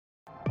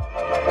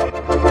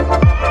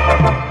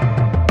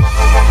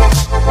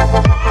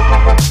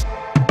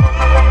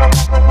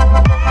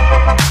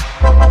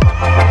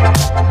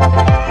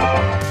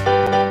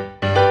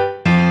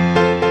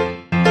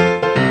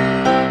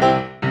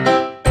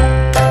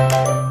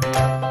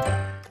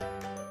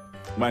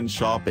When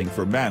shopping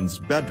for men's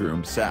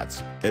bedroom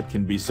sets, it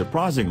can be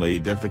surprisingly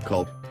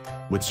difficult.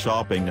 With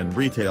shopping and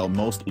retail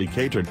mostly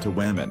catered to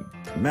women,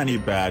 many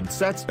bed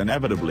sets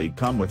inevitably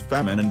come with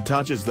feminine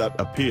touches that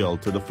appeal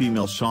to the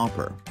female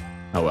shopper.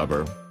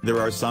 However,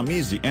 there are some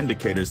easy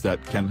indicators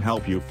that can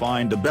help you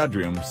find a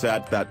bedroom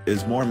set that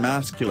is more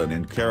masculine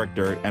in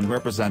character and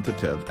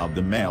representative of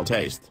the male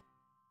taste.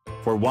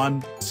 For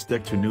one,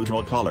 stick to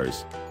neutral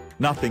colors.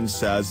 Nothing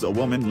says a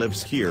woman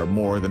lives here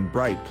more than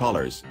bright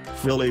colors,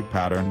 frilly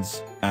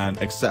patterns, and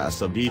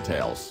excessive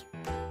details.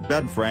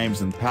 Bed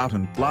frames in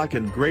patent black are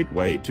a great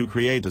way to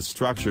create a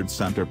structured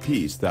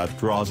centerpiece that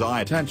draws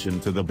eye attention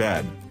to the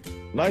bed.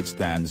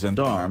 Nightstands and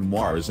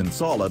armoires in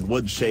solid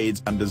wood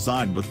shades and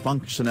designed with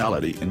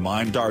functionality in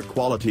mind are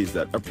qualities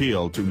that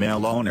appeal to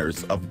male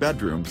owners of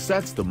bedroom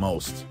sets the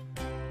most.